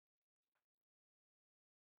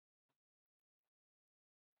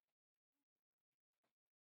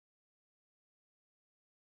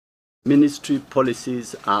Ministry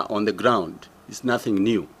policies are on the ground. It's nothing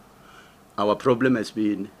new. Our problem has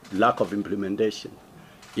been lack of implementation,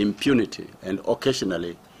 impunity, and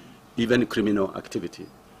occasionally even criminal activity,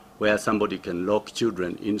 where somebody can lock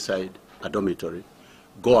children inside a dormitory,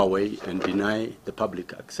 go away and deny the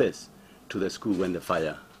public access to the school when the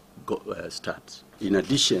fire starts. In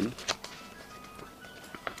addition,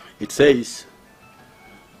 it says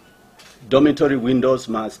dormitory windows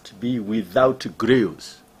must be without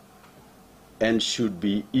grills and should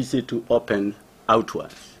be easy to open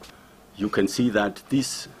outwards. You can see that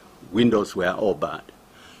these windows were all bad.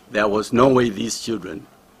 There was no way these children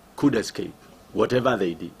could escape, whatever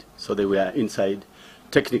they did. So they were inside.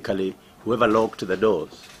 Technically, whoever locked the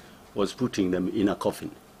doors was putting them in a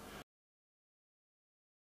coffin.